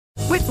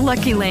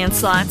Lucky Land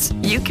Slots,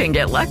 you can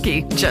get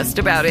lucky just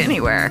about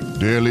anywhere.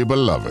 Dearly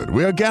beloved,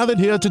 we are gathered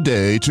here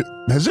today to...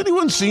 Has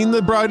anyone seen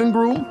the bride and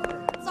groom?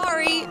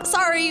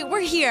 Sorry, we're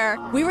here.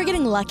 We were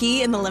getting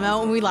lucky in the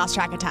limo and we lost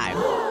track of time.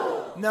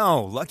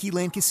 No, Lucky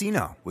Land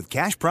Casino, with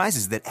cash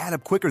prizes that add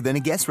up quicker than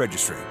a guest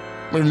registry.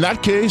 In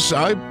that case,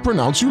 I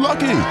pronounce you lucky.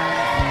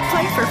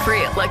 Play for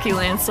free at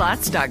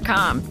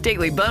LuckyLandSlots.com.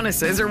 Daily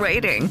bonuses are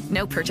waiting.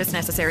 No purchase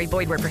necessary.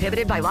 Void where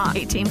prohibited by law.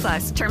 18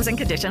 plus. Terms and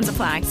conditions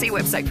apply. See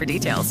website for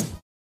details.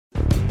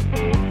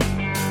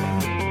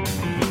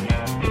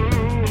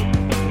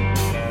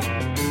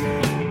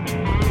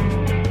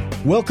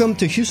 Welcome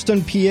to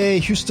Houston,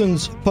 PA,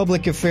 Houston's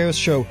public affairs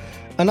show,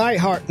 an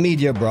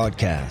iHeartMedia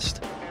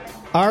broadcast.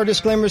 Our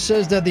disclaimer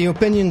says that the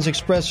opinions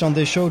expressed on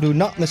this show do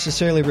not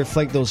necessarily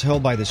reflect those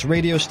held by this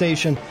radio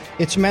station,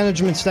 its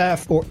management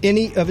staff, or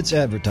any of its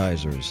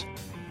advertisers.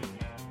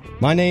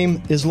 My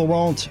name is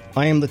Laurent.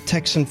 I am the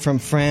Texan from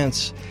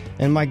France,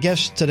 and my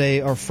guests today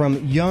are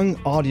from Young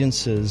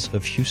Audiences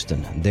of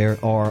Houston. They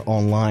are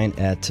online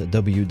at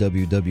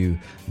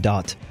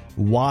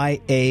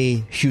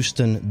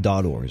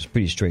www.yahouston.org. It's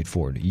pretty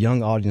straightforward.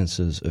 Young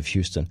Audiences of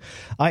Houston.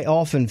 I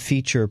often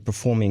feature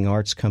performing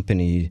arts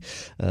companies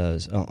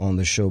on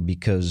the show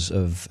because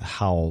of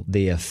how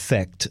they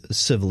affect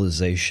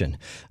civilization.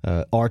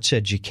 Arts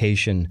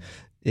education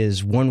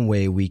is one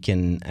way we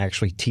can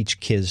actually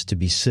teach kids to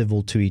be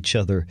civil to each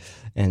other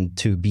and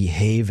to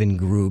behave in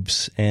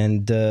groups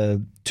and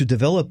to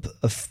develop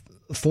a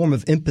form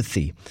of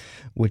empathy,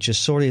 which is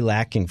sorely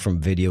lacking from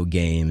video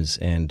games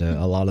and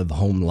a lot of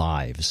home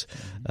lives.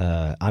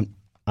 I'm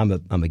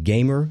a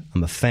gamer.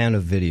 I'm a fan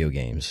of video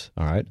games.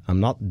 All right, I'm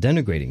not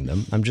denigrating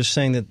them. I'm just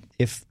saying that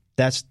if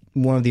that's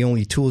one of the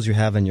only tools you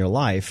have in your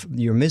life,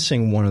 you're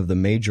missing one of the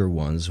major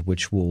ones,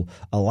 which will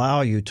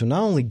allow you to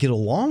not only get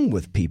along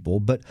with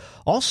people, but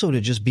also to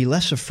just be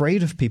less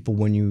afraid of people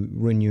when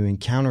you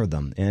encounter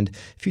them. And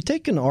if you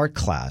take an art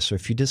class or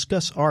if you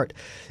discuss art,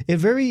 it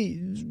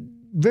very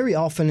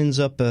often ends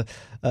up a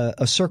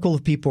circle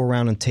of people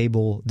around a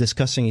table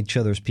discussing each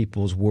other's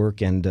people's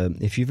work. And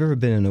if you've ever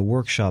been in a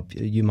workshop,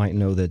 you might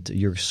know that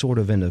you're sort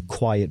of in a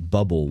quiet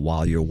bubble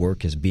while your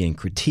work is being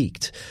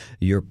critiqued.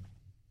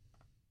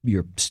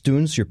 Your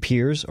students, your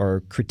peers are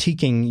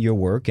critiquing your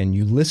work, and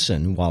you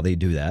listen while they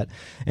do that.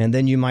 And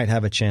then you might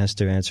have a chance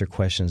to answer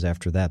questions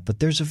after that. But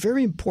there's a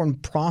very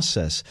important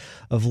process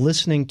of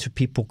listening to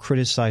people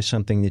criticize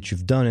something that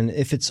you've done. And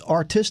if it's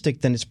artistic,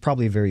 then it's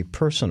probably very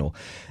personal.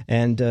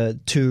 And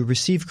to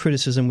receive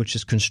criticism which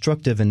is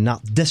constructive and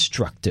not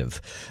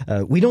destructive.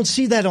 We don't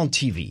see that on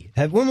TV.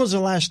 When was the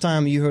last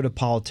time you heard a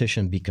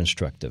politician be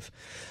constructive?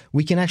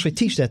 We can actually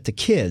teach that to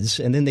kids,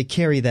 and then they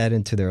carry that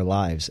into their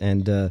lives.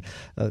 And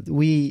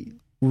we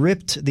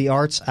ripped the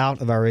arts out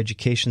of our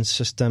education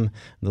system in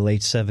the late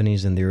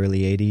 70s and the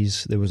early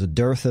 80s. There was a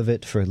dearth of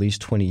it for at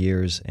least 20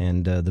 years,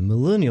 and the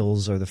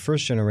millennials are the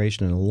first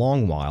generation in a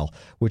long while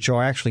which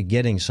are actually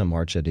getting some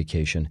arts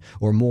education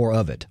or more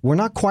of it. We're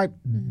not quite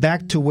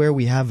back to where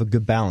we have a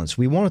good balance.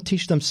 We want to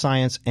teach them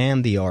science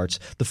and the arts,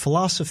 the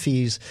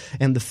philosophies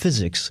and the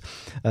physics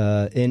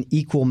in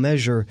equal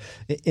measure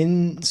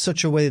in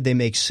such a way that they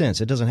make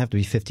sense. It doesn't have to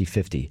be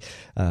 50-50.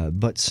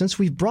 But since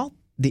we've brought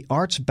the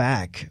arts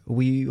back,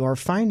 we are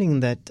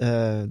finding that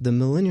the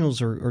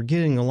millennials are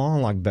getting along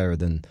a lot better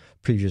than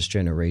previous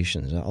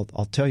generations.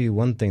 I'll tell you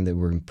one thing that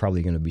we're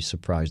probably going to be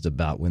surprised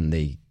about when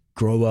they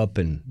grow up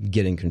and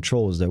get in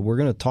control is that we're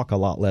going to talk a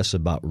lot less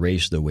about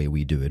race the way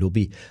we do. It'll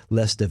be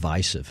less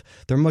divisive.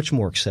 They're much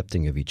more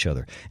accepting of each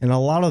other. And a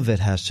lot of it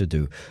has to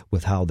do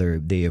with how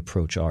they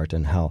approach art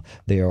and how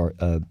they are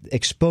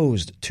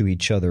exposed to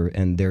each other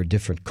and their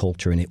different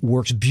culture. And it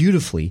works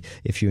beautifully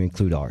if you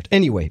include art.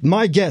 Anyway,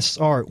 my guests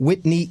are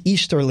Whitney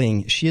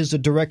Easterling. She is the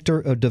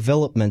Director of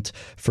Development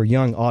for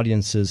Young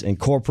Audiences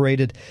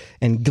Incorporated.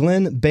 And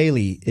Glenn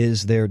Bailey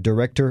is their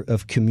Director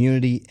of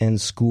Community and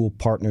School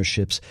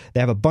Partnerships. They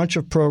have a bunch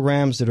of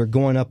programs that are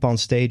going up on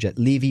stage at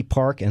Levy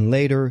Park, and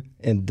later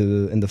in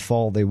the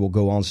fall they will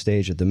go on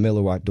stage at the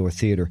Miller Outdoor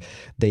Theater.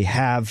 They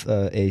have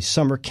a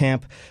summer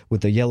camp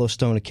with the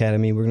Yellowstone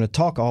Academy. We're going to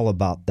talk all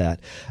about that.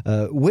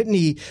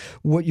 Whitney,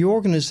 what your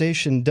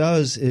organization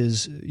does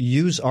is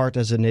use art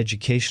as an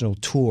educational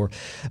tool.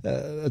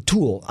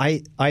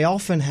 I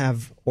often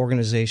have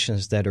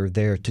organizations that are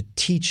there to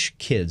teach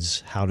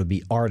kids how to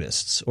be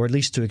artists, or at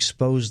least to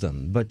expose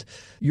them. But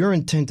your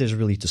intent is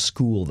really to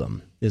school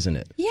them, isn't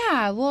it?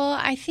 Yeah, well,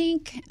 I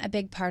think a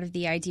big part of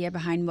the idea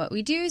behind what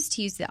we do is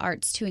to use the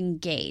arts to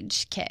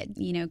engage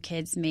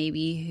kids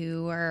maybe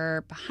who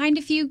are behind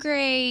a few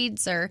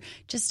grades or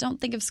just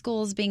don't think of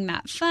school as being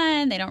that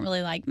fun. They don't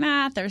really like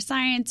math or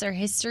science or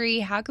history.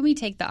 How can we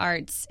take the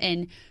arts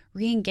and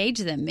re-engage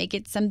them, make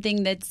it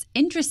something that's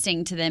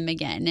interesting to them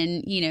again,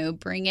 and,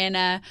 bring in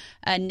a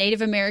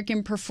Native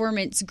American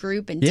performance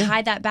group and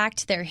tie that back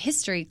to their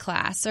history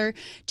class, or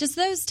just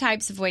those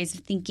types of ways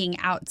of thinking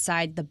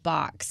outside the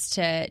box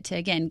to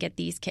again, get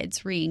these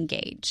kids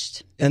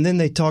re-engaged. And then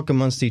they talk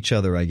amongst each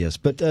other, I guess.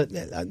 But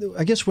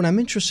I guess what I'm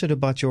interested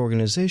about your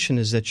organization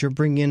is that you're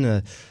bringing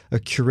in a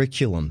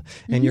curriculum,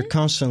 and you're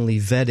constantly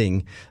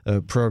vetting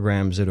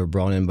programs that are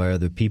brought in by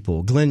other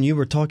people. Glenn, you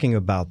were talking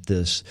about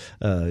this.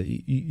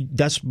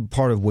 That's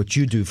part of what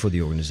you do for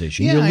the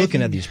organization. You're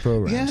looking at these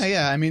programs.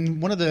 Yeah. I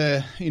mean, one of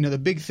the the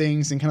big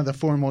things and kind of the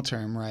formal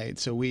term, right?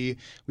 So we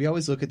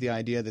always look at the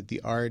idea that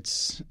the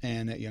arts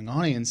and at Young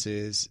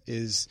Audiences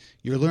is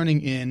you're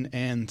learning in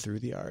and through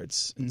the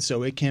arts. And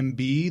so it can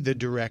be the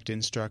direct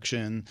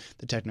instruction,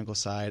 the technical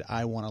side.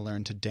 I want to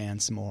learn to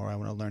dance more. I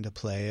want to learn to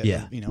play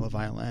a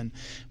violin.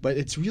 But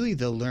it's really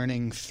the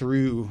learning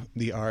through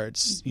the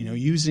arts,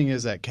 using it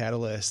as that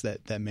catalyst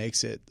that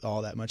makes it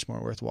all that much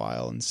more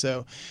worthwhile. And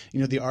so,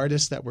 the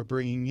artists that we're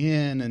bringing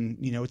in, and,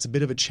 it's a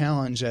bit of a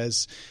challenge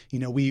as,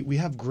 we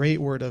have great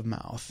word of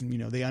mouth.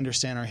 They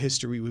understand our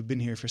history. We've been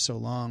here for so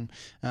long.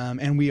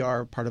 And we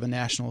are part of a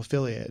national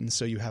affiliate. And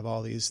so you have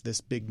all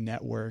this big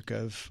network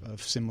of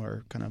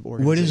similar kind of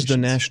organizations. What is the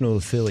national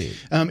affiliate?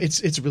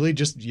 It's really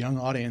just Young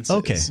Audiences.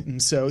 Okay.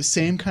 And so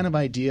same kind of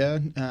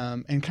idea.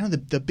 And kind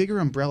of the bigger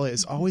umbrella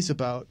is always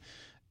about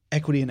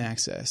equity and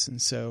access.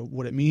 And so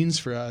what it means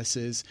for us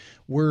is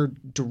we're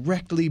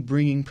directly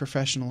bringing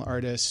professional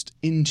artists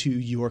into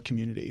your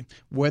community,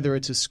 whether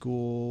it's a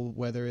school,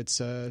 whether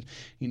it's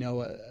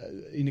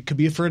it could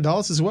be for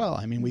adults as well.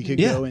 I mean, we could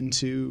go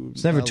into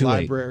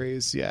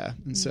libraries. Late. Yeah.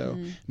 And so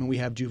we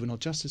have juvenile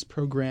justice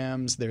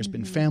programs. There's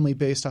been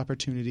family-based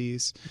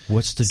opportunities.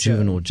 What's the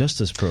juvenile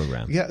justice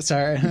program? Yeah,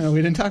 sorry.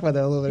 We didn't talk about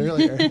that a little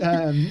bit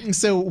earlier.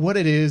 So what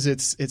it is,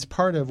 it's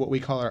part of what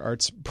we call our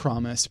Arts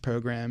Promise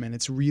program, and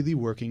it's really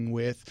working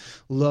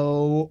with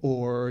low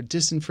or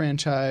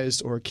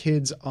disenfranchised or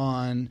kids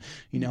on,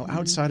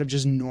 outside of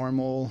just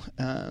normal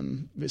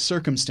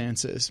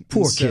circumstances.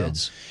 Poor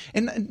kids.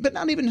 But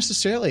not even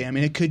necessarily. I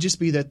mean, it could just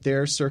be that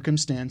their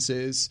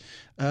circumstances,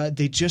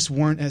 they just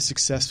weren't as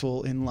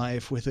successful in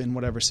life within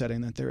whatever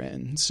setting that they're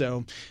in.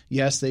 So,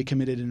 yes, they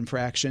committed an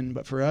infraction,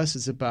 but for us,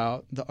 it's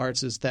about the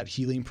arts as that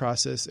healing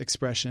process,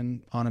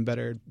 expression on a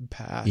better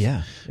path.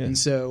 Yeah. And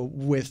so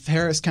with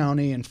Harris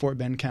County and Fort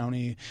Bend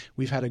County,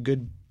 we've had a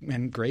good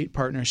and great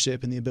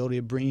partnership and the ability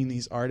of bringing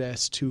these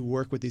artists to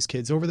work with these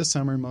kids over the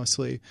summer,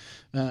 mostly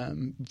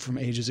from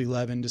ages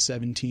 11 to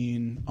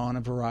 17 on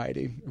a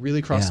variety, really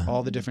across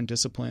all the different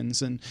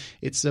disciplines. And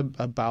it's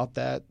about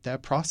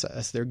that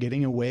process. They're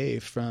getting away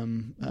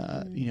from,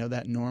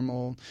 that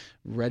normal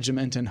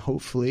regiment and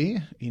hopefully,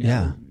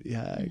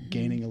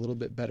 gaining a little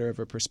bit better of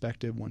a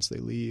perspective once they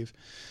leave.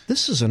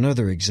 This is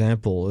another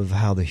example of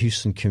how the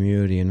Houston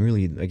community, and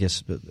really, I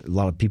guess, a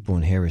lot of people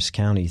in Harris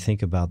County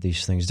think about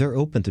these things. They're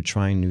open to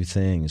trying new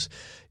things.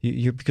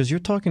 Because you're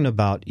talking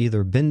about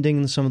either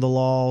bending some of the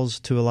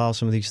laws to allow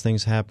some of these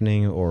things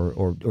happening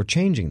or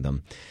changing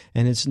them.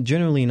 And it's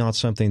generally not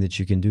something that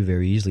you can do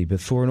very easily.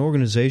 But for an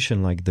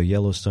organization like the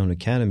Yellowstone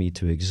Academy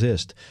to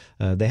exist,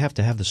 they have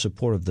to have the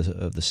support of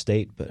the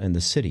state and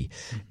the city.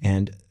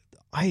 And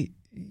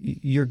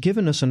you're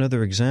giving us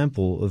another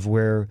example of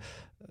where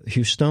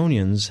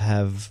Houstonians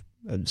have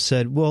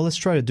said, well, let's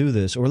try to do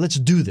this, or let's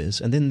do this.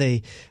 And then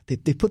they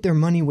put their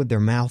money where their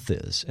mouth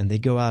is, and they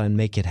go out and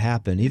make it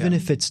happen, even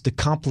if it's the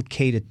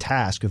complicated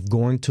task of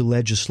going to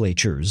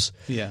legislatures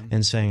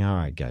and saying, all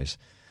right, guys,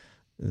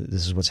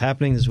 this is what's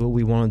happening, this is what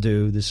we want to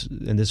do, this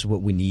is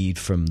what we need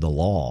from the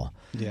law.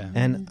 Yeah.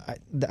 And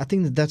I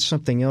think that's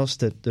something else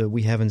that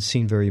we haven't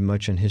seen very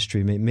much in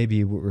history.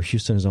 Maybe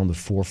Houston is on the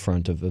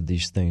forefront of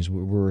these things.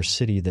 We're a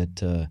city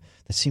that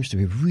seems to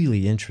be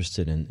really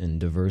interested in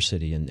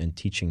diversity and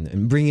teaching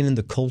and bringing in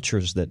the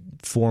cultures that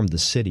form the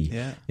city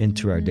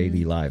into our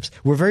daily lives.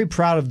 We're very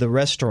proud of the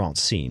restaurant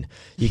scene.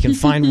 You can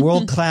find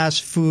world-class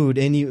food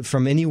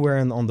from anywhere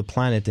on the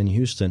planet in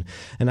Houston.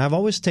 And I've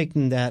always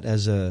taken that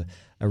as a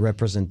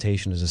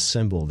representation, as a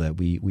symbol that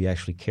we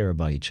actually care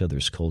about each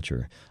other's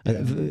culture.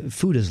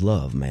 Food is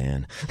love,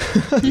 man.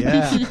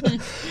 Yeah.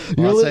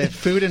 Well, I'll say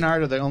food and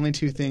art are the only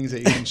two things that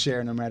you can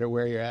share no matter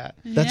where you're at.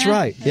 That's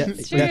right. Yeah,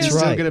 that's right. You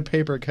still get a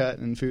paper cut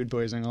and food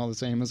poisoning all the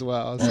same as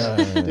well. So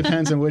it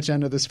depends on which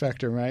end of the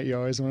spectrum, right? You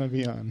always want to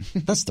be on.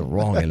 That's the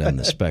wrong end of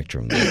the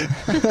spectrum.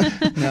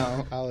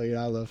 No, I'll eat.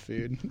 I love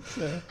food.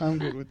 So I'm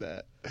good with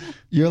that.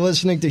 You're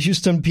listening to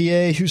Houston,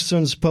 PA,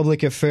 Houston's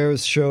Public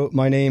Affairs Show.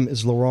 My name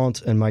is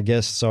Laurent, and my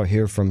guests are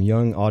here from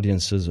Young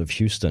Audiences of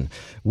Houston.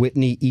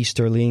 Whitney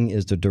Easterling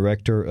is the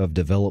Director of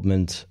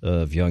Development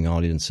of Young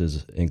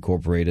Audiences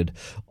Incorporated.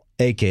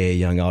 a.k.a.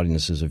 Young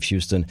Audiences of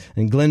Houston.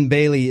 And Glenn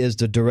Bailey is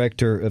the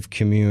Director of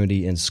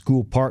Community and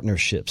School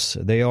Partnerships.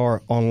 They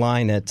are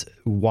online at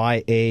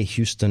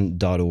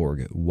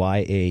yahouston.org,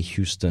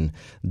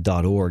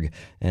 yahouston.org.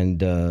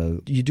 And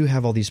you do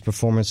have all these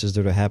performances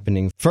that are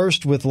happening,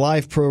 first with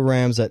live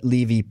programs at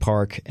Levy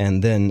Park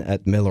and then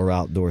at Miller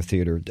Outdoor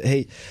Theater.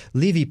 Hey,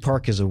 Levy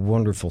Park is a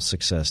wonderful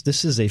success.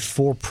 This is a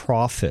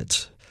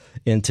for-profit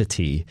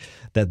entity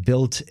that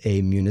built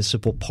a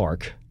municipal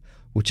park,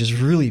 which is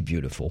really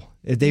beautiful.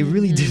 They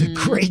really did a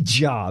great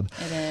job.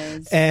 It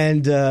is.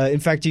 And in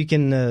fact, you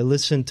can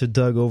listen to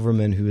Doug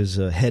Overman, who is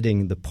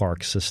heading the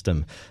park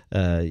system.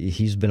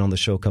 He's been on the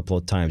show a couple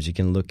of times. You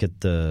can look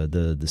at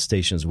the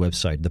station's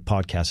website. The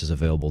podcast is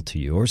available to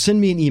you. Or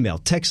send me an email,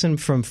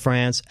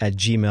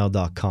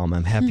 texanfromfrance@gmail.com.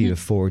 I'm happy to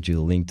forward you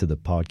the link to the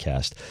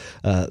podcast.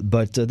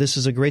 But this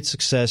is a great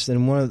success.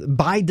 And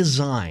by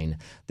design,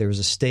 there's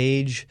a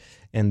stage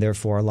and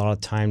therefore a lot of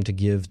time to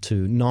give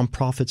to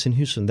nonprofits in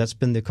Houston. That's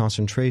been the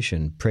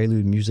concentration.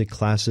 Prelude music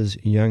classes,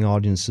 Young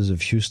Audiences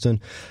of Houston.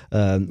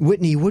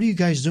 Whitney, what are you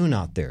guys doing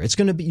out there? It's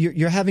going to be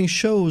you're having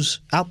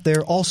shows out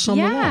there all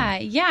summer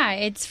long. Yeah,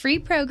 it's free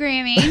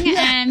programming,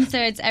 and so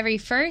it's every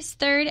first,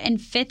 third, and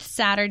fifth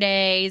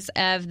Saturdays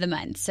of the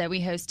month. So we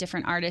host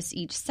different artists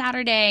each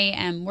Saturday,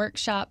 and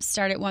workshops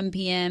start at 1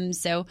 p.m.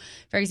 So,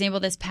 for example,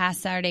 this past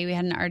Saturday we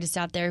had an artist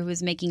out there who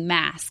was making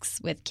masks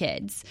with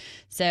kids.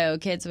 So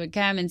kids would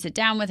come and sit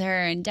down with her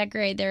and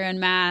decorate their own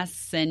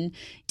masks and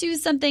do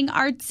something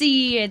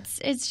artsy.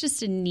 It's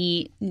just a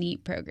neat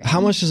program.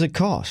 How much does it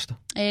cost?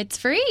 It's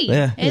free.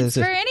 Yeah, it's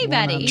for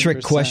anybody.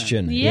 Trick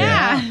question.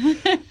 Yeah.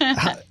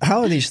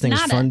 How are these things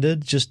Not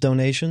funded? Just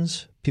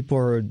donations? People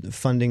are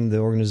funding the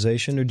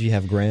organization, or do you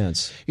have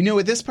grants?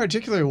 With this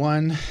particular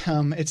one,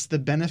 it's the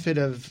benefit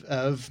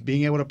of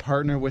being able to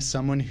partner with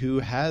someone who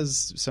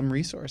has some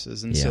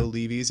resources. And so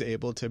Levy's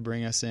able to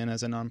bring us in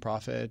as a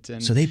nonprofit.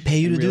 And so they pay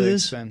you to really do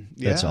this?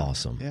 That's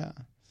awesome. Yeah.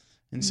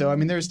 And so,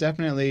 there's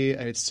definitely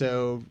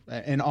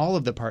and all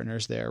of the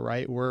partners there,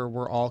 right?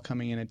 We're all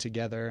coming in it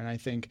together. And I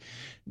think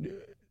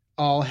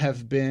all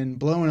have been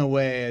blown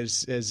away,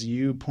 as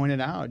you pointed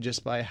out,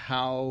 just by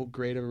how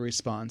great of a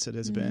response it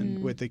has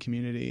been with the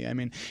community.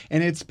 And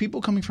it's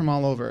people coming from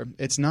all over.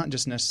 It's not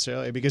just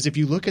necessarily because if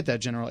you look at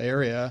that general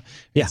area,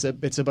 it's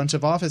a bunch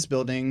of office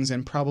buildings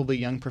and probably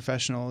young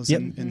professionals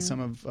in some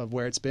of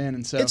where it's been.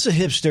 And so it's a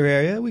hipster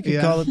area. We could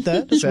call it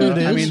that. That's what it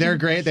is. They're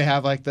great. They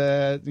have like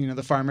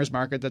the farmers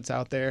market that's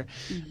out there.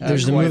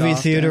 There's the movie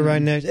theater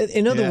right next.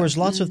 In other words,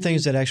 lots of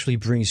things that actually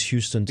brings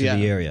Houston to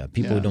the area.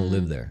 People who don't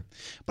live there.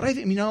 But I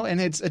think, and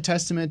it's a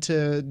testament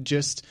to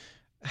just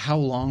how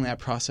long that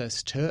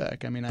process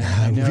took. I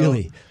know.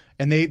 Really?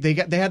 And they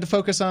had to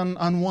focus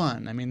on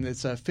one.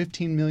 It's a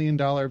 $15 million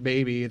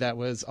baby that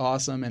was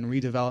awesome, and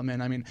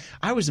redevelopment.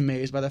 I was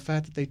amazed by the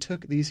fact that they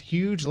took these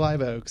huge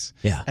live oaks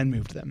and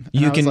moved them.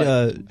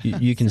 And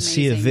you can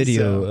see a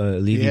video,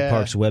 Levy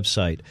Park's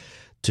website,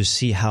 to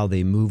see how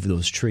they move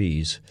those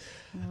trees.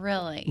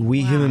 Really?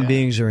 We human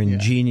beings are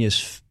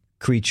ingenious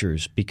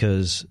creatures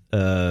because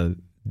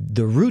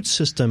the root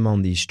system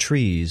on these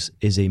trees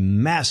is a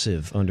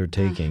massive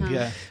undertaking.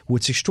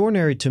 What's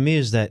extraordinary to me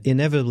is that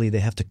inevitably they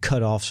have to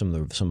cut off some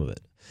of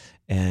it,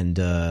 and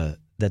that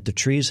the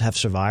trees have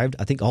survived.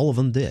 I think all of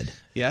them did.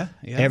 But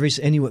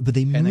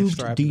they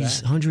moved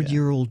these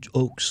 100-year-old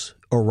oaks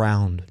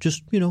around,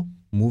 just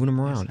moving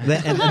them around.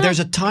 And there's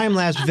a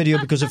time-lapse video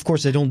because, of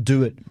course, they don't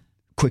do it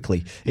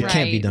quickly. It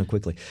can't be done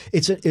quickly.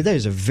 That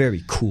is a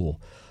very cool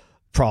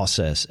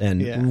process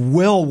and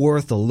well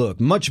worth a look.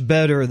 Much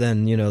better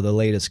than the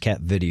latest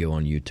cat video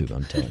on YouTube,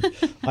 I'm telling you.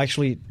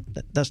 Actually,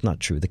 that's not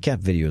true. The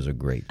cat videos are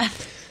great. I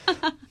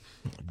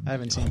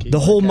haven't seen the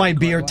whole My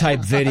Beer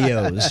type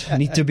videos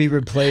need to be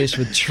replaced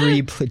with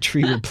tree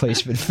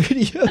replacement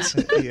videos.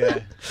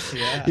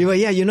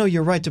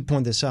 You're right to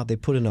point this out. They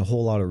put in a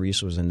whole lot of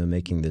resources into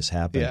making this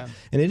happen,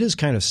 and it is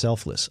kind of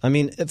selfless.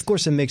 Of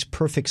course, it makes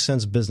perfect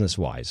sense business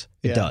wise.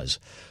 It does,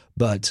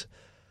 but.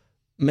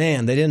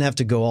 Man, they didn't have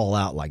to go all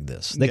out like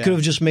this. They could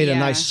have just made a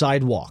nice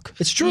sidewalk.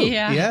 It's true.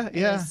 Yeah.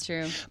 It's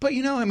true. But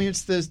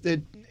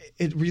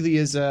it really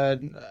is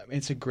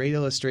it's a great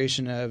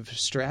illustration of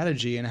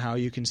strategy and how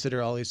you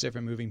consider all these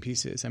different moving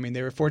pieces.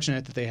 They were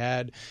fortunate that they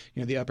had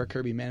the Upper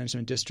Kirby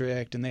Management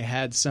District, and they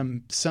had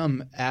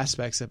some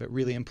aspects of it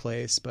really in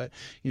place. But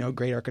a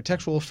great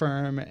architectural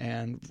firm,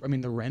 and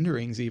the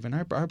renderings even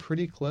are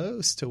pretty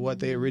close to what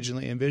they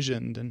originally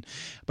envisioned.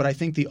 But I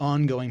think the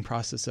ongoing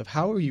process of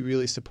how are you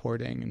really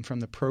supporting, and from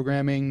the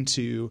programming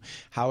to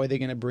how are they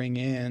going to bring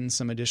in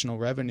some additional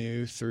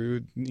revenue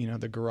through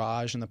the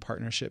garage and the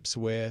partnerships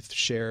with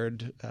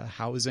shared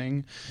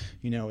housing,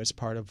 as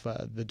part of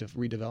the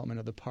redevelopment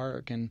of the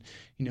park. And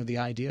the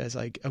idea is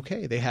like,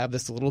 okay, they have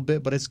this a little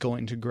bit, but it's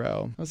going to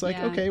grow. I was like,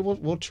 okay,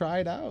 we'll try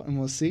it out and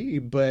we'll see.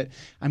 But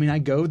I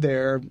go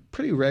there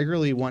pretty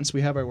regularly once we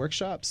have our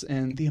workshops,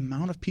 and the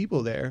amount of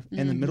people there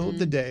in the middle of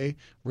the day,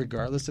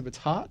 regardless if it's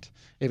hot,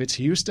 if it's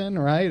Houston,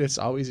 right? It's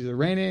always either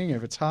raining,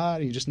 if it's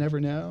hot, you just never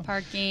know.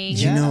 Parking.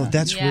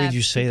 That's weird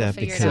you say that,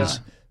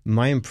 because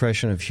my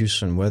impression of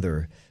Houston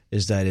weather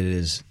is that it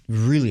is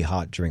really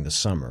hot during the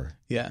summer.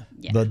 Yeah.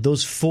 But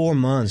those 4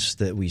 months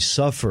that we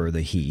suffer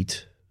the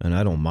heat, and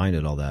I don't mind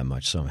it all that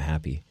much, so I'm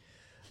happy.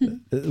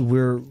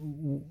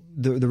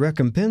 The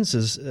recompense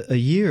is a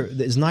year,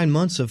 is 9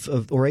 months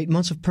or 8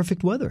 months of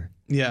perfect weather.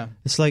 Yeah.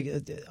 It's like,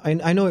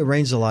 I know it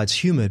rains a lot,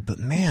 it's humid, but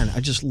man, I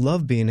just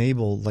love being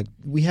able, like,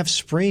 we have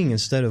spring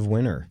instead of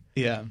winter.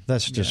 Yeah.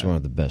 That's just one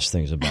of the best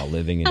things about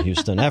living in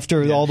Houston.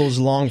 After all those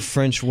long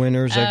French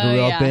winters I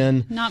grew up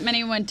in. Not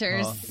many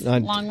winters,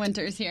 long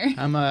winters here.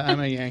 I'm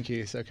a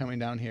Yankee, so coming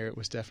down here, it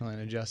was definitely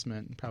an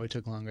adjustment. Probably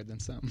took longer than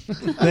some.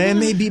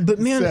 Maybe, but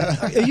man,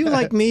 are you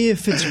like me?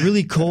 If it's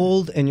really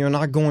cold and you're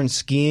not going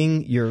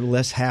skiing, you're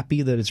less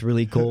happy that it's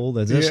really cold?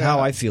 That's how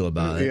I feel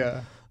about it.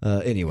 Yeah.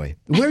 Anyway,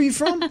 where are you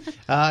from?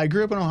 I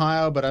grew up in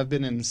Ohio, but I've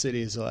been in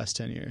cities the last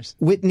 10 years.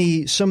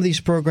 Whitney, some of these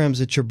programs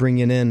that you're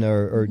bringing in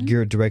are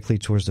geared directly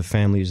towards the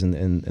families and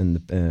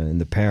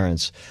the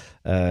parents.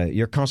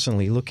 You're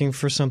constantly looking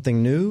for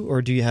something new,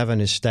 or do you have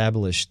an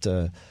established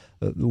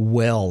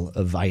well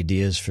of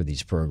ideas for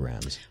these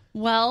programs?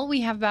 Well,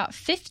 we have about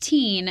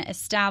 15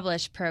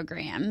 established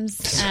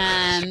programs.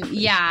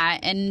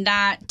 And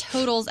that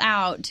totals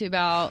out to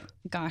about,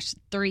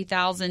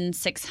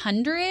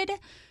 3,600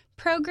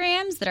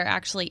 programs that are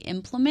actually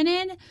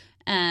implemented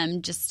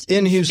just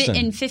in Houston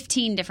in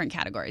 15 different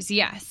categories.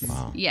 Yes.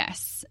 Wow.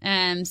 Yes.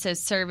 So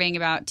serving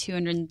about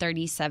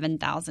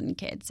 237,000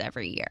 kids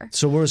every year.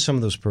 So what are some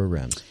of those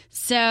programs?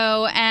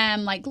 So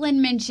like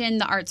Glenn mentioned,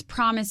 the Arts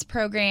Promise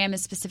program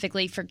is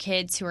specifically for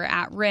kids who are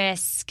at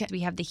risk. We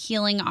have the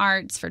Healing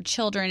Arts for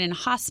children in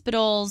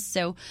hospitals.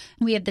 So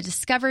we have the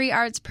Discovery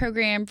Arts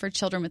program for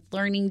children with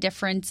learning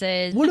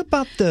differences. What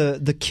about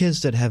the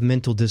kids that have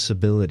mental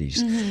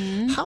disabilities?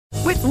 Mm-hmm.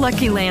 With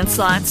Lucky Land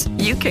Slots,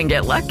 you can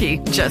get lucky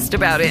just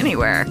about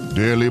anywhere.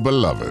 Dearly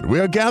beloved, we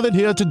are gathered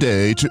here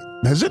today to...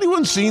 Has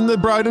anyone seen the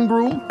bride and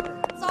groom?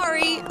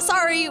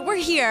 Sorry, we're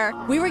here.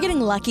 We were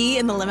getting lucky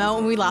in the limo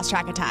and we lost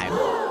track of time.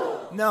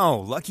 No,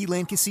 Lucky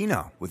Land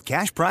Casino, with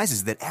cash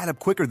prizes that add up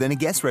quicker than a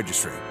guest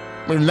registry.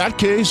 In that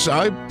case,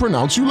 I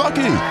pronounce you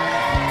lucky.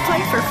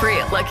 Play for free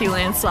at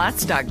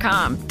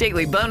LuckyLandSlots.com.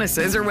 Daily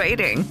bonuses are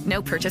waiting.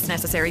 No purchase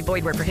necessary.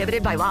 Void where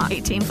prohibited by law.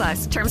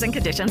 18+. Terms and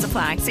conditions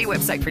apply. See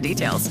website for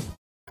details.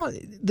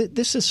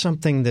 This is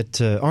something that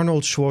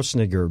Arnold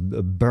Schwarzenegger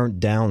burnt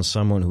down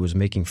someone who was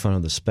making fun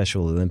of the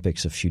Special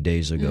Olympics a few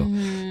days ago.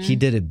 Mm-hmm. He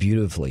did it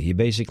beautifully. He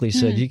basically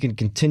said, you can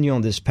continue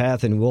on this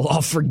path and we'll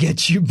all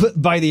forget you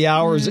by the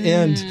hour's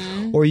end.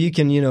 Or you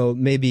can,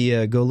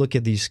 maybe go look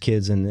at these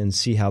kids and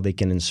see how they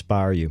can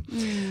inspire you.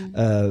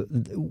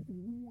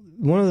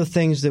 One of the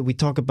things that we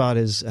talk about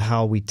is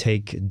how we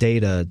take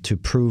data to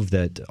prove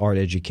that art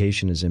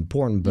education is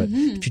important. But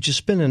if you just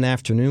spend an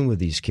afternoon with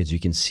these kids, you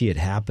can see it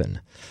happen.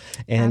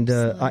 And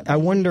I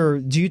wonder,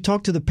 do you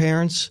talk to the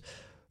parents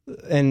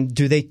and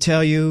do they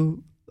tell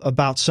you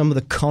about some of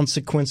the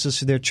consequences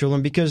to their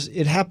children? Because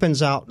it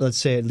happens out, let's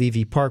say, at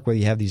Levy Park where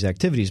you have these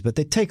activities, but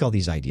they take all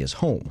these ideas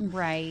home.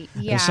 Right,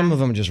 yeah. And some of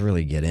them just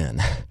really get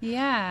in.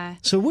 Yeah.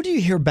 So what do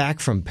you hear back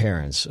from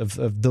parents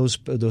of those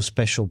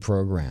special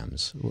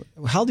programs?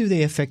 How do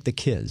they affect the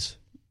kids?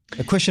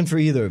 A question for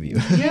either of you.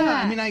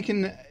 Yeah, I mean, I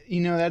can,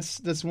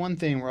 that's one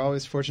thing. We're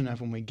always fortunate enough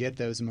when we get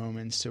those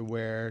moments to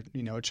where,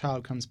 a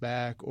child comes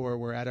back or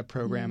we're at a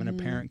program and a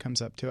parent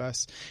comes up to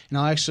us. And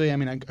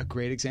a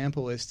great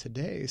example is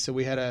today. So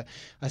we had a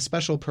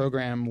special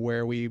program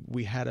where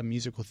we had a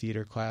musical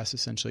theater class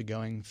essentially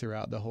going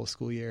throughout the whole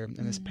school year.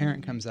 And this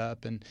parent comes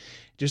up and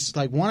just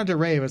like wanted to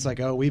rave. It's like,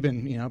 oh, we've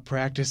been,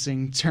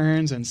 practicing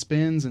turns and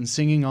spins and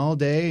singing all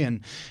day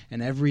and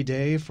every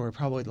day for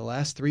probably the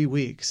last 3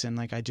 weeks. And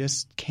like, I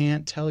just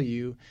can't tell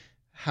you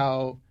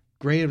how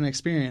great of an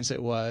experience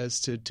it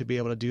was to be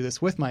able to do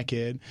this with my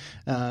kid.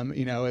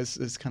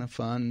 As kind of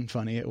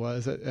funny it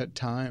was at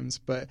times.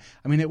 But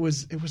I mean, it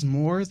was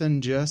more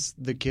than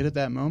just the kid at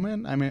that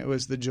moment. I mean, it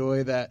was the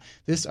joy that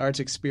this arts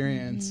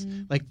experience,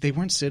 like they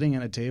weren't sitting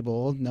at a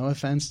table, no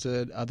offense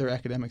to other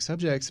academic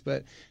subjects,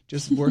 but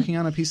just working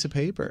on a piece of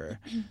paper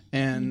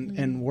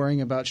and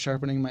worrying about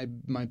sharpening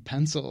my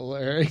pencil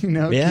or, keeping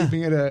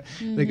it at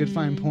a good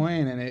fine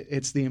point. And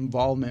it's the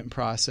involvement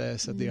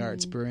process that the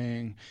arts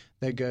bring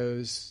that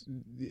goes,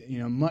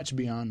 much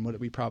beyond what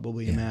we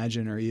probably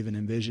imagine or even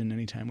envision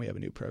anytime we have a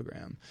new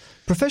program.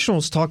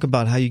 Professionals talk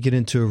about how you get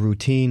into a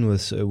routine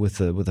with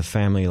a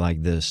family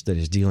like this that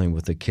is dealing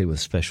with a kid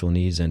with special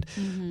needs, and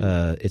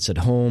it's at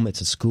home,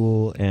 it's at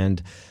school,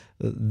 and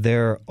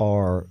there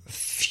are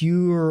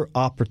fewer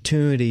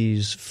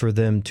opportunities for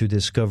them to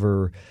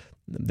discover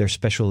their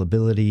special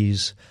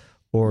abilities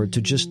or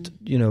to just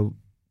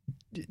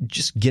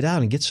get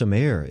out and get some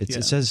air.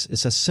 It's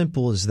as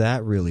simple as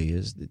that. Really,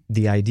 is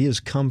the ideas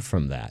come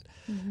from that,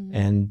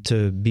 and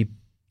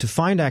to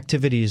find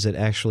activities that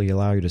actually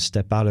allow you to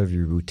step out of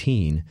your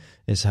routine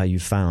is how you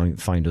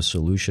find a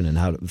solution and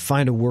how to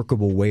find a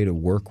workable way to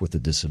work with a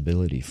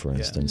disability, for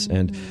instance.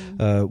 And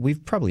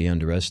we've probably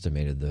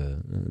underestimated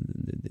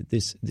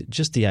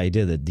just the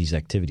idea that these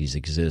activities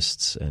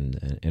exist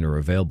and are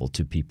available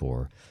to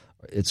people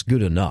it's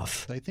good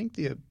enough. I think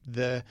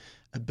the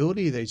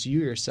ability that you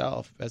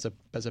yourself as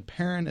a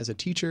parent, as a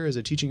teacher, as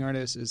a teaching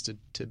artist is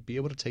to be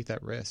able to take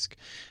that risk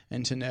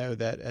and to know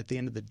that at the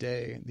end of the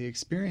day, the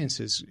experience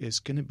is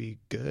going to be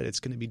good. It's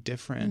going to be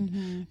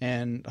different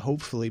and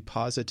hopefully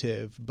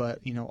positive. But,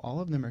 all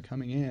of them are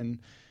coming in.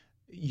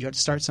 You have to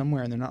start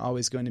somewhere, and they're not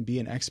always going to be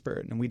an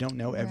expert. And we don't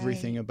know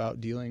everything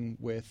about dealing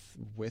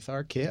with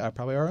our kid,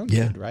 probably our own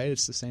kid, right?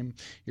 It's the same.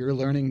 You're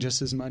learning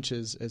just as much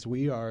as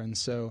we are. And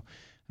so,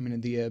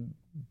 the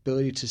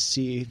ability to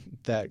see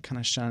that kind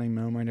of shining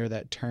moment or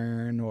that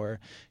turn or,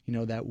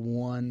 that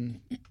one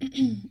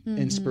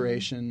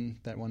inspiration,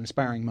 that one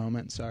inspiring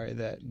moment,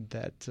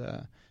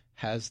 that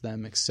has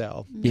them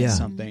excel in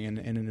something and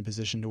in a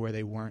position to where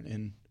they weren't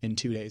in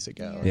 2 days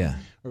ago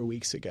or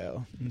weeks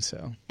ago. And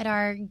so at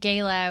our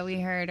gala,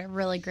 we heard a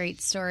really great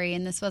story,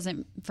 and this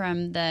wasn't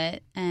from the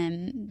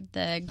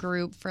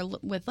group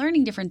with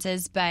learning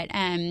differences, but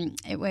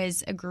it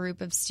was a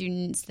group of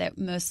students that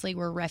mostly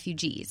were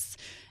refugees.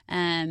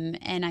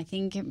 And I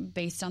think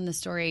based on the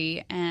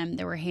story,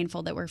 there were a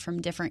handful that were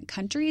from different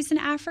countries in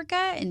Africa.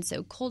 And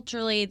so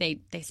culturally,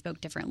 they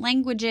spoke different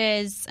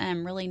languages.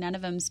 Really, none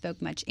of them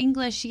spoke much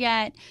English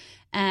yet.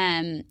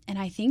 And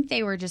I think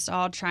they were just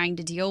all trying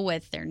to deal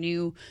with their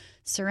new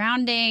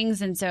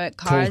surroundings. And so it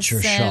caused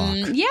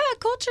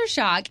culture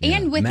shock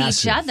and with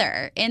each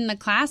other in the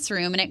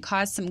classroom. And it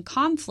caused some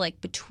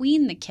conflict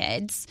between the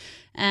kids.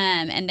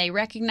 And they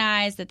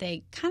recognized that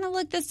they kind of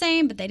looked the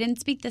same, but they didn't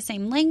speak the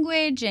same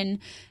language. And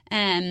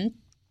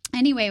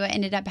anyway, what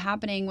ended up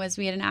happening was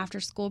we had an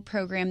after-school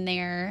program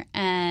there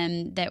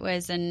that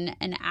was an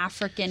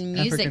African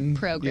music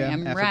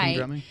program, African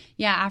drumming.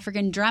 Yeah,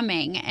 African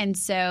drumming. And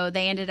so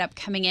they ended up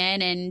coming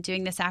in and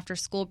doing this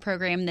after-school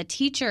program. The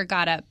teacher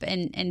got up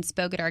and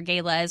spoke at our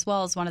gala, as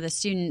well as one of the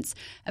students,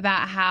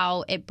 about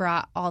how it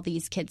brought all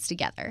these kids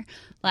together.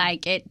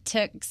 Like, it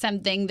took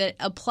something that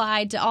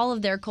applied to all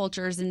of their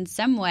cultures in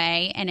some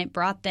way, and it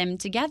brought them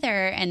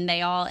together, and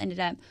they all ended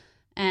up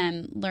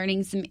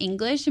learning some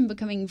English and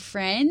becoming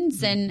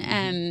friends.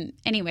 And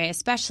anyway,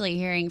 especially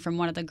hearing from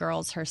one of the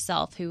girls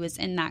herself who was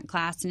in that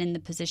class and in the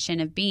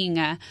position of being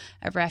a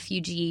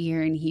refugee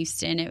here in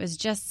Houston, it was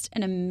just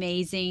an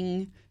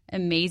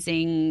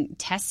amazing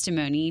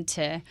testimony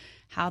to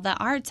how the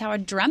arts, how a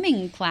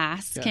drumming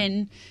class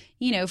can,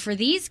 for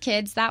these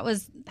kids, that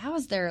was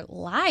their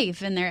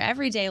life, and their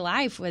everyday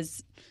life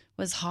was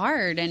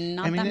hard and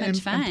not that much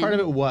fun. And part of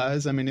it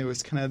was, it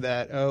was kind of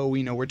that,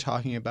 we're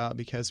talking about,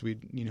 because we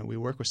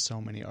work with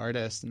so many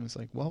artists, and it was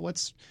like, well,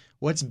 what's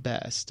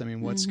best?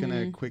 What's going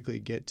to quickly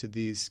get to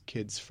these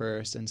kids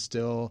first and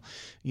still,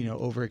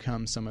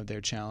 overcome some of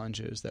their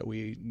challenges that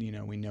we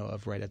know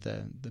of right at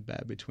the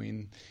bat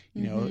between,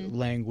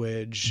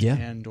 language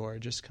and or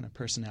just kind of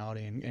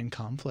personality and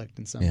conflict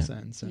in some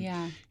sense.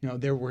 And,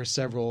 there were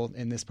several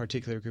in this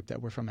particular group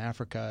that were from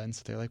Africa, and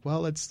so they're like,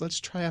 well, let's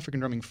try African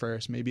drumming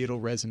first. Maybe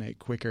it'll resonate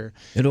quicker.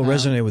 It'll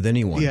resonate with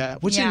anyone. Yeah,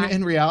 which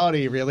in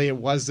reality, really, it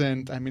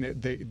wasn't.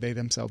 They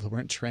themselves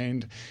weren't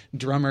trained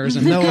drummers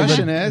and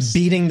percussionists.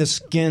 Beating the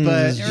skins,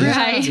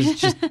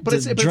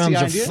 the drums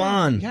are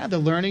fun. Yeah, the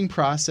learning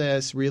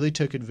process really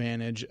took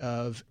advantage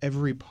of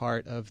every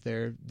part of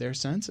their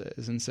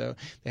senses, and so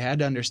they had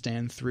to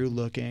understand through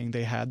looking.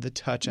 They had the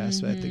touch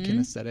aspect, the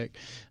kinesthetic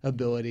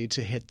ability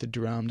to hit the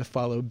drum, to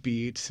follow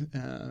beat,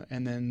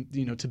 and then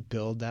to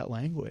build that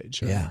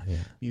language.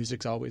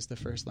 Music's always the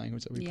first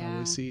language that we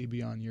probably see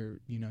beyond your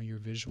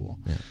visual.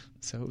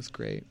 So it was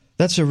great.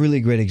 That's a really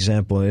great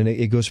example, and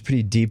it goes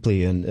pretty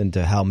deeply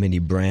into how many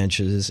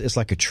branches. It's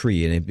like a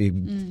tree, and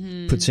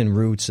it puts in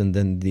roots, and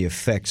then the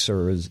effects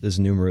are as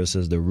numerous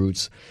as the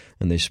roots,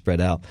 and they spread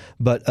out.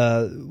 But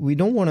we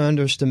don't want to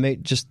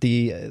underestimate just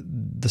the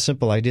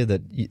simple idea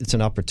that it's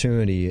an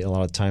opportunity a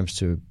lot of times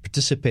to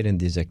participate in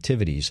these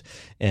activities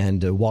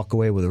and walk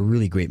away with a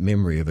really great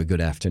memory of a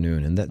good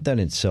afternoon, and that in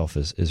itself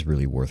is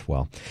really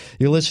worthwhile.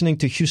 You're listening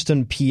to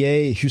Houston,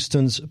 PA,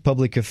 Houston's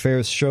Public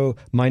Affairs Show.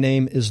 My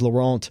name is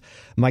Laurent.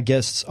 My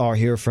guests are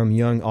here from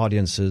Young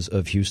Audiences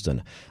of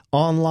Houston.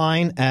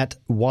 Online at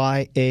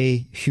yahouston.org.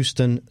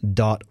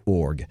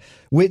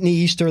 Whitney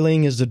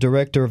Easterling is the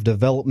Director of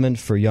Development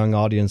for Young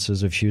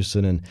Audiences of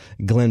Houston, and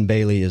Glenn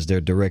Bailey is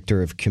their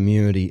Director of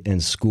Community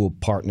and School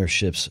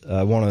Partnerships.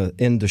 I want to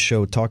end the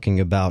show talking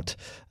about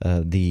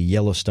the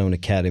Yellowstone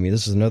Academy.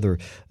 This is another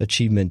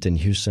achievement in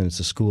Houston. It's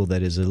a school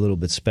that is a little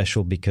bit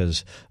special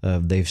because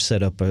they've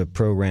set up a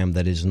program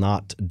that is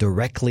not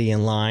directly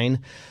in line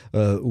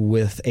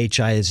with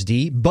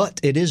HISD, but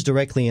it is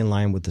directly in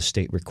line with the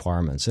state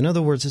requirements. In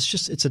other words,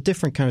 it's a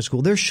different kind of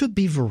school. There should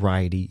be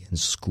variety in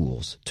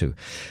schools too.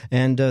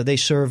 And they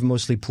serve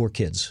mostly poor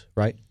kids,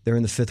 right? They're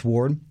in the 5th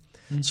Ward.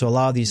 So a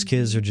lot of these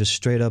kids are just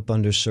straight up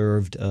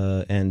underserved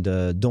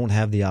and don't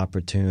have the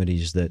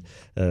opportunities that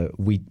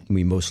we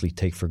mostly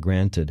take for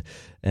granted.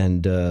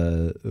 And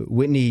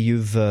Whitney,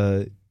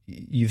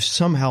 you've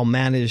somehow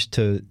managed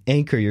to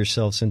anchor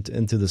yourselves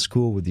into the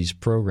school with these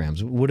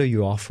programs. What are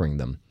you offering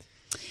them?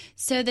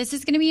 So this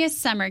is going to be a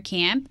summer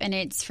camp, and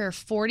it's for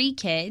 40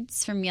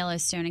 kids from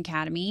Yellowstone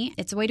Academy.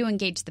 It's a way to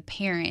engage the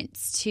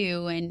parents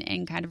too,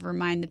 and kind of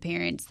remind the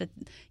parents that,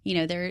 you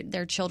know,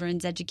 their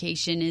children's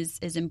education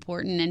is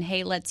important, and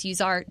hey, let's use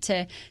art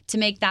to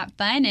make that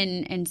fun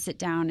and sit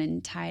down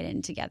and tie it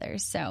in together.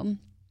 So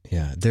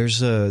yeah,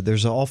 there's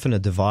often a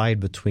divide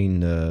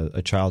between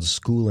a child's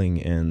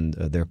schooling and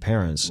their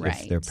parents.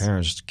 Right. If their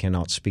parents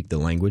cannot speak the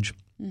language,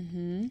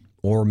 mm-hmm.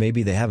 or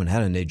maybe they haven't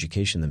had an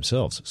education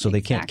themselves, so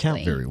they can't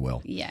count very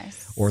well.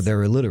 Yes. Or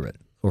they're illiterate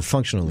or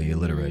functionally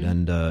illiterate.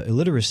 And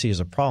illiteracy is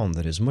a problem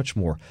that is much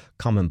more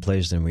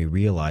commonplace than we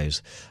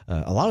realize.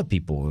 A lot of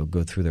people will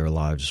go through their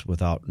lives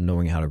without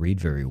knowing how to read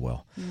very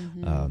well.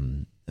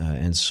 Mm-hmm.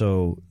 And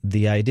so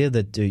the idea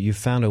that you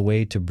found a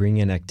way to bring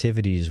in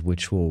activities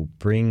which will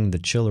bring the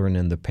children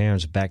and the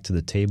parents back to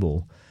the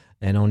table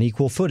and on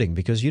equal footing,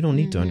 because you don't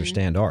need to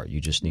understand art. You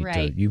just need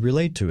to, you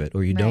relate to it,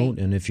 or you don't.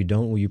 And if you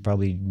don't, well, you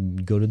probably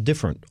go to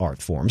different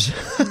art forms.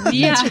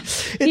 Yeah,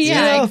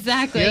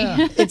 exactly.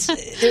 Yeah.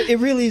 It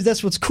really,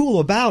 that's what's cool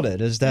about it,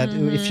 is that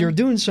if you're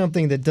doing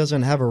something that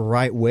doesn't have a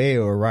right way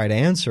or a right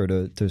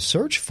answer to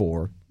search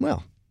for,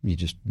 well, you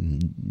just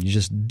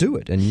do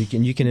it, and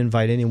you can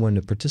invite anyone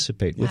to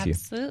participate with you.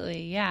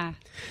 Absolutely, yeah.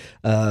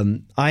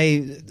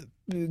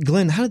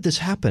 Glenn, how did this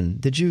happen?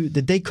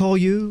 Did they call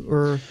you,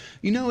 or?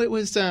 It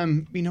was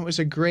it was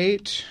a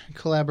great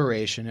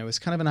collaboration. It was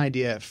kind of an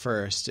idea at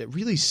first. It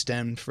really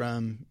stemmed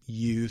from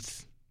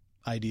youth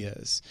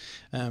ideas.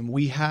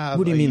 We have.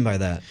 What do you mean by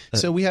that?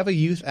 So we have a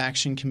youth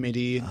action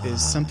committee.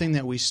 Is something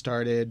that we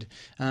started,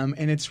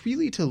 and it's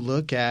really to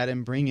look at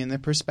and bring in the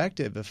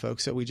perspective of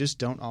folks that we just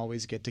don't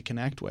always get to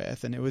connect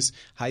with. And it was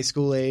high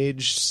school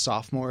age,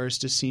 sophomores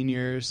to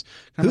seniors.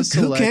 Who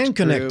can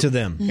connect to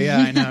them? Yeah,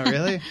 I know.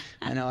 Really,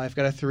 I know. I've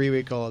got a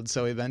 3-week-old,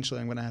 so eventually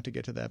I'm going to have to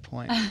get to that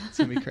point. It's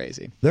going to be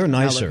crazy. They're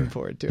nicer. I'm looking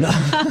forward to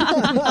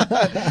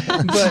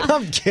it. But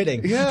I'm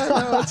kidding. Yeah,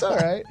 no, it's all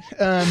right.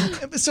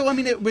 So I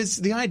mean, it was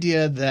the idea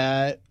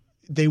that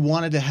they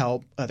wanted to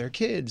help other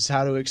kids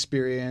how to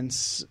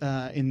experience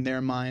in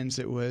their minds.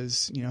 It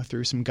was,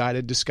 through some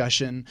guided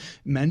discussion,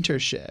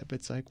 mentorship.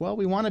 It's like, well,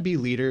 we want to be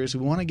leaders.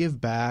 We want to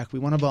give back. We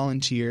want to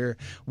volunteer.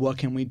 What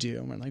can we do?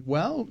 And we're like,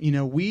 well,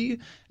 we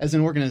as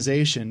an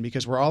organization,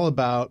 because we're all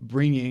about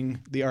bringing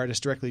the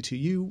artist directly to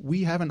you,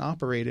 we haven't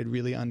operated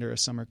really under a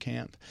summer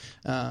camp.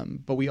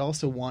 But we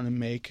also want to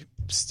make,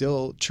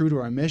 still true to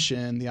our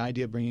mission, the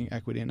idea of bringing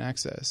equity and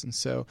access. And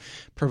so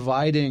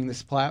providing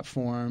this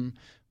platform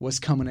was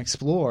come and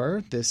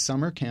explore this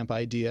summer camp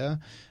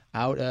idea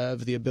out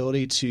of the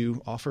ability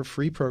to offer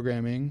free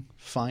programming,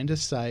 find a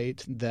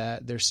site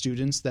that there's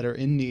students that are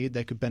in need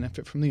that could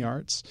benefit from the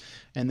arts,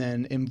 and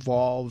then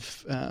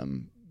involve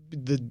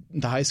the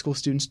high school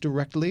students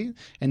directly,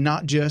 and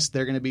not just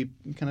they're going to be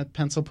kind of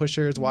pencil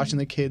pushers, watching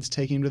the kids,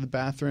 taking them to the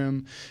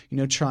bathroom,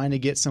 trying to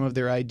get some of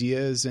their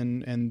ideas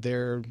and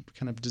their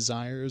kind of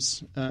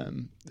desires,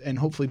 and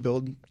hopefully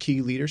build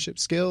key leadership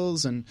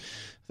skills and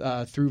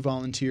through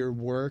volunteer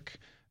work.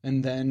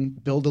 And then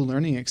build a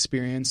learning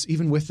experience,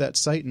 even with that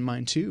site in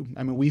mind, too.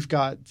 I mean, we've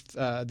got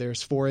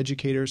there's 4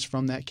 educators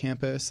from that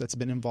campus that's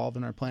been involved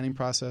in our planning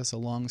process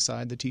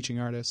alongside the teaching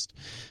artist.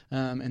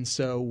 And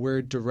so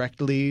we're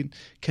directly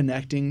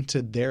connecting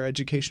to their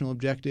educational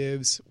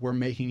objectives. We're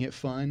making it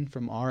fun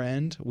from our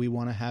end. We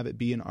want to have it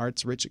be an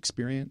arts-rich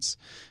experience.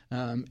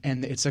 And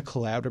it's a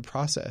collaborative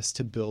process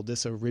to build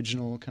this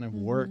original kind of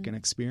work and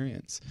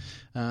experience.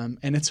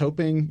 And it's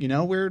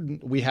hoping,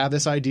 we have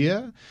this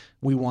idea,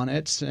 we want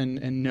it,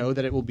 and know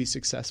that it will be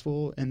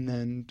successful. And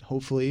then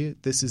hopefully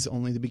this is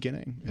only the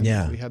beginning.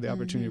 And we have the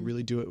opportunity to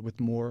really do it with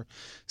more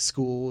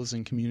schools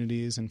and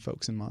communities and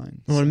folks in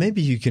mind. Well, and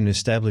maybe you can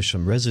establish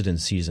some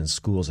residencies in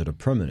schools that are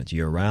permanent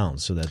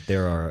year-round, so that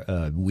there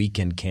are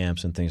weekend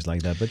camps and things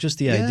like that. But just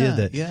the idea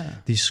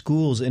that these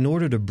schools, in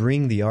order to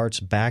bring the arts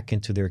back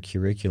into their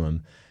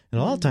curriculum, and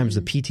a lot of times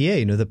the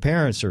PTA, the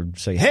parents are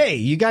saying, hey,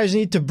 you guys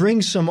need to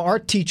bring some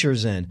art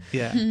teachers in.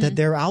 Yeah. That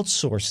they're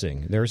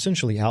outsourcing. They're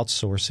essentially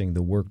outsourcing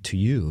the work to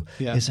you.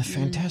 Yeah. It's a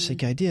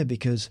fantastic idea,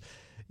 because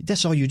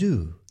that's all you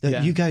do.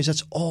 You guys,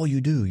 that's all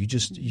you do.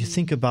 You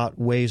think about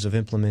ways of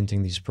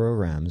implementing these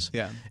programs,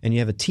 and you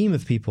have a team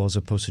of people as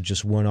opposed to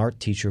just one art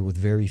teacher with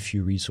very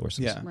few resources.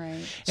 Yeah,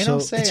 right. And so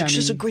it's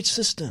just a great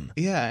system.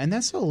 Yeah, and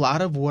that's a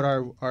lot of what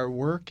our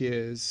work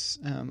is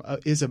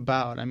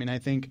about. I mean, I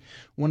think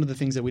one of the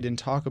things that we didn't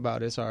talk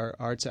about is our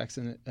Arts X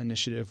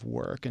initiative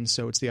work, and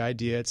so it's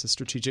a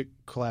strategic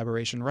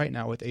collaboration right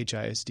now with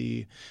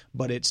HISD,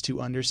 but it's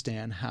to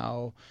understand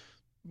how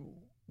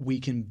we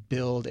can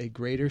build a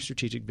greater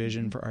strategic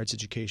vision for arts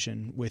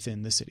education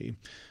within the city.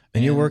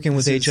 And you're working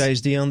with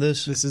HISD on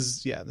this? This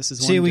is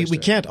See, one we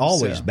can't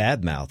always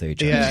badmouth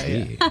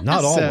HISD. Yeah.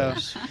 Not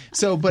always.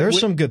 But there's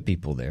some good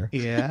people there.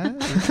 Yeah.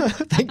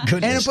 Thank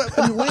goodness.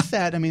 But with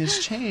that,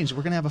 it's changed.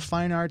 We're going to have a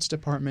fine arts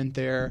department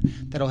there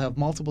that'll have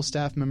multiple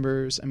staff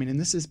members. And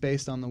this is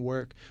based on the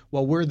work.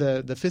 Well, we're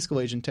the fiscal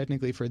agent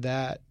technically for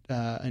that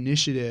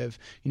initiative.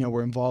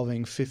 We're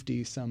involving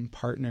 50-some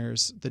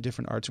partners, the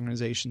different arts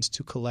organizations,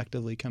 to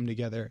collectively come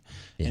together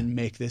and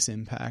make this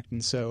impact.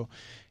 And so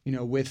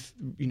with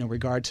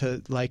regard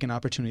to like an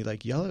opportunity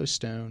like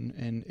Yellowstone,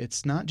 and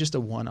it's not just a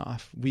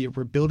one-off.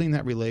 We're building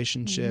that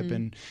relationship,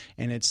 and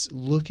it's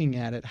looking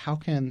at it. How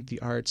can the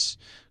arts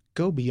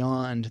go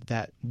beyond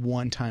that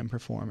one-time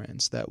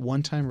performance, that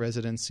one-time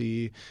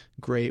residency?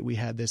 Great, we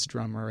had this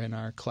drummer in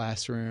our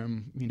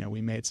classroom.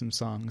 We made some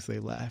songs. They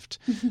left.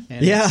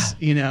 And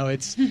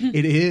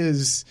it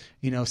is.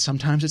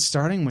 Sometimes it's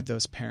starting with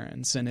those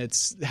parents, and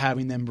it's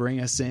having them bring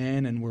us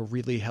in, and we're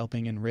really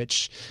helping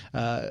enrich,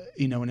 an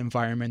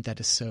environment that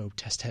is so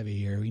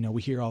test-heavy. Or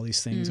we hear all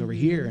these things over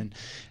here,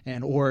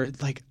 or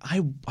like I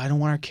don't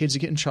want our kids to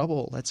get in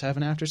trouble. Let's have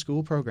an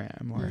after-school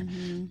program, or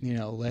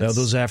let's.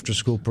 Those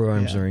after-school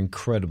programs are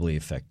incredibly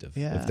effective.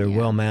 If they're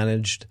well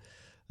managed,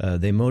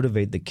 they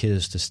motivate the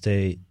kids to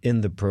stay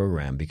in the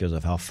program because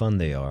of how fun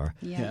they are.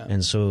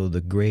 And so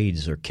the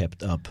grades are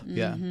kept up.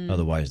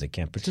 Otherwise, they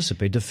can't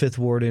participate. The Fifth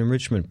Ward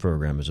Enrichment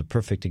Program is a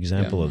perfect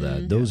example of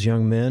that. Those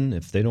young men,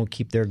 if they don't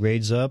keep their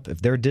grades up,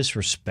 if they're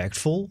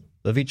disrespectful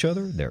of each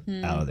other, they're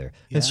out of there.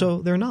 And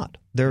so they're not.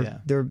 They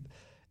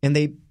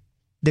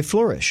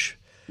flourish.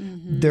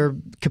 Their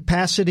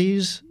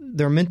capacities,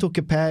 their mental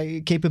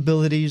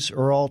capabilities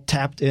are all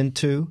tapped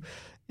into.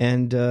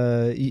 And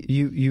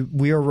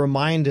we are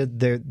reminded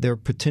their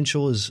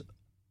potential is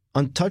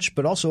untouched,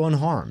 but also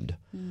unharmed.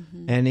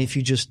 And if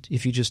you just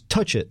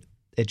touch it,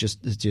 it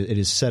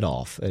is set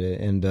off.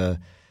 And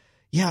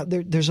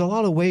there's a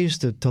lot of ways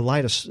to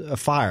light a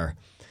fire.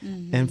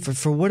 And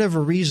for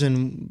whatever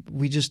reason,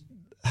 we just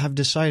have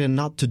decided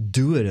not to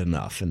do it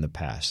enough in the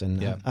past.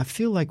 And I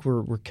feel like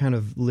we're kind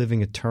of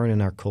living a turn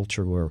in our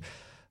culture where.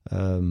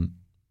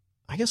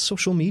 I guess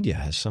social media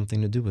has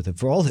something to do with it.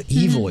 For all the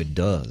evil it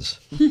does,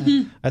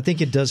 I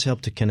think it does help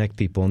to connect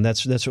people, and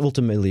that's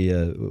ultimately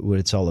what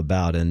it's all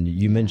about. And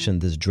you mentioned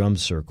this drum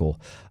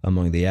circle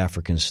among the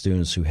African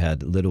students who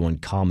had little in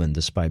common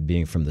despite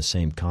being from the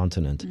same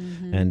continent.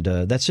 And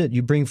that's it.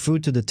 You bring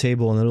food to the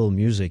table and a little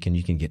music, and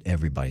you can get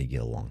everybody to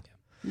get along.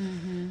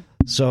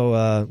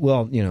 So,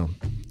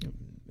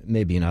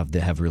 maybe not to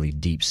have really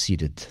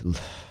deep-seated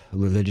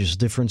religious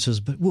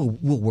differences, but we'll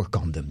work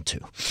on them too.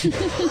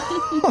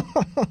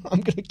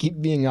 I'm going to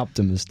keep being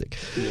optimistic.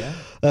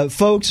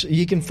 Folks,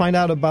 you can find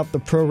out about the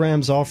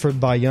programs offered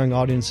by Young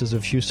Audiences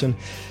of Houston.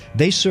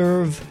 They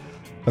serve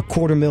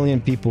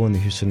 250,000 people in the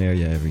Houston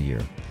area every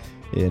year.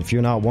 And if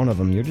you're not one of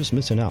them, you're just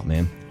missing out,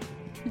 man.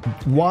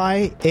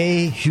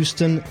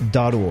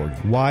 YAHouston.org.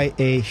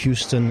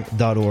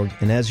 YAHouston.org.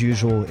 And as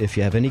usual, if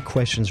you have any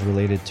questions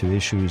related to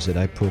issues that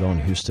I put on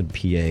Houston,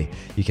 PA,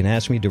 you can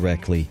ask me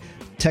directly.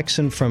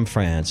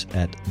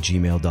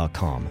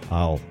 TexanFromFrance@gmail.com.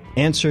 I'll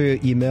answer your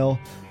email,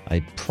 I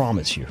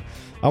promise you.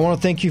 I want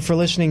to thank you for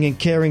listening and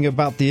caring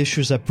about the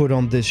issues I put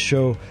on this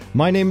show.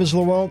 My name is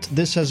Laurent.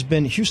 This has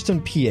been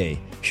Houston, PA,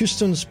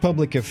 Houston's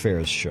Public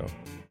Affairs Show.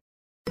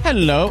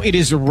 Hello, it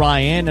is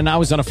Ryan, and I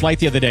was on a flight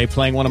the other day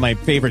playing one of my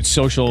favorite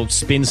social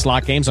spin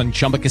slot games on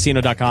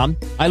ChumbaCasino.com.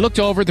 I looked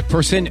over at the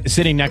person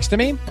sitting next to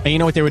me, and you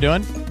know what they were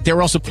doing? They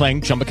were also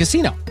playing Chumba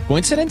Casino.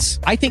 Coincidence?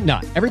 I think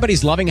not.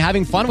 Everybody's loving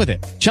having fun with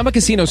it. Chumba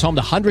Casino is home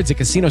to hundreds of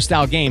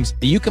casino-style games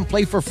that you can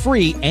play for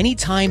free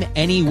anytime,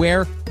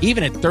 anywhere,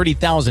 even at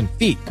 30,000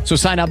 feet. So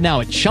sign up now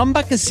at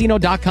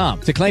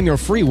ChumbaCasino.com to claim your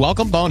free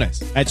welcome bonus.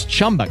 That's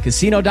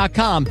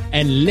ChumbaCasino.com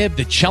and live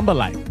the Chumba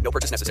life. No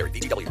purchase necessary.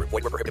 VGW. Void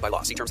where prohibited by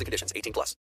law. See terms and conditions. 18+.